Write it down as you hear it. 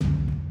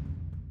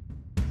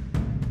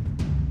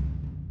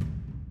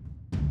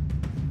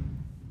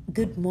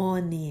Good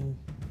morning.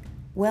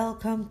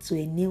 Welcome to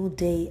a new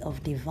day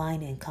of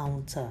divine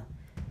encounter.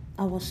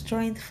 Our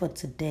strength for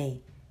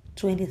today,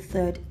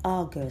 23rd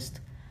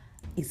August,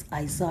 is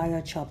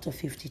Isaiah chapter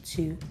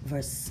 52,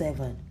 verse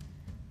 7.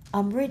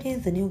 I'm reading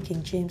the New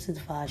King James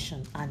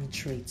Version and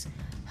it reads,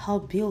 "How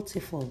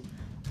beautiful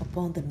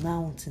upon the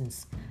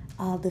mountains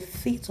are the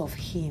feet of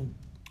him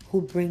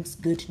who brings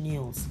good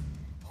news,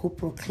 who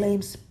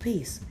proclaims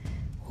peace,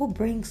 who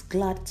brings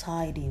glad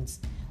tidings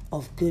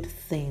of good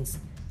things,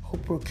 who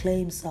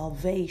proclaims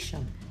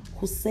salvation,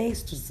 who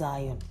says to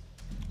Zion,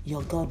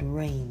 your God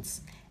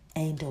reigns."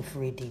 End of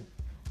reading.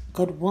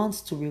 God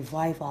wants to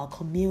revive our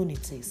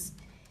communities.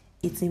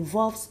 It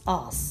involves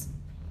us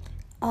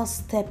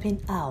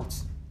stepping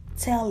out,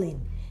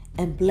 telling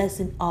and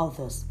blessing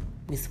others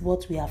with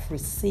what we have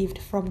received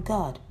from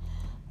God.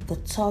 The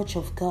touch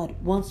of God,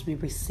 once we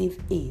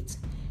receive it,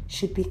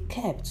 should be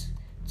kept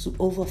to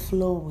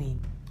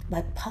overflowing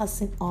by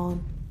passing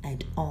on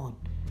and on.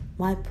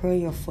 My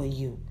prayer for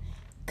you,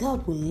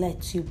 God will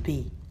let you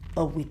be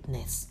a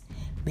witness.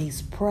 May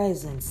His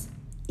presence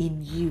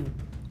in you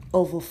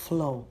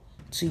overflow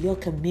to your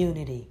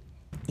community.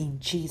 In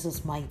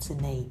Jesus' mighty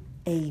name,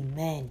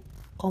 amen.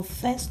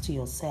 Confess to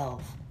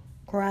yourself,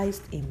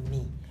 Christ in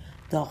me,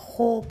 the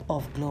hope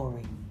of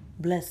glory.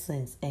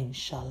 Blessings and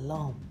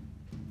shalom.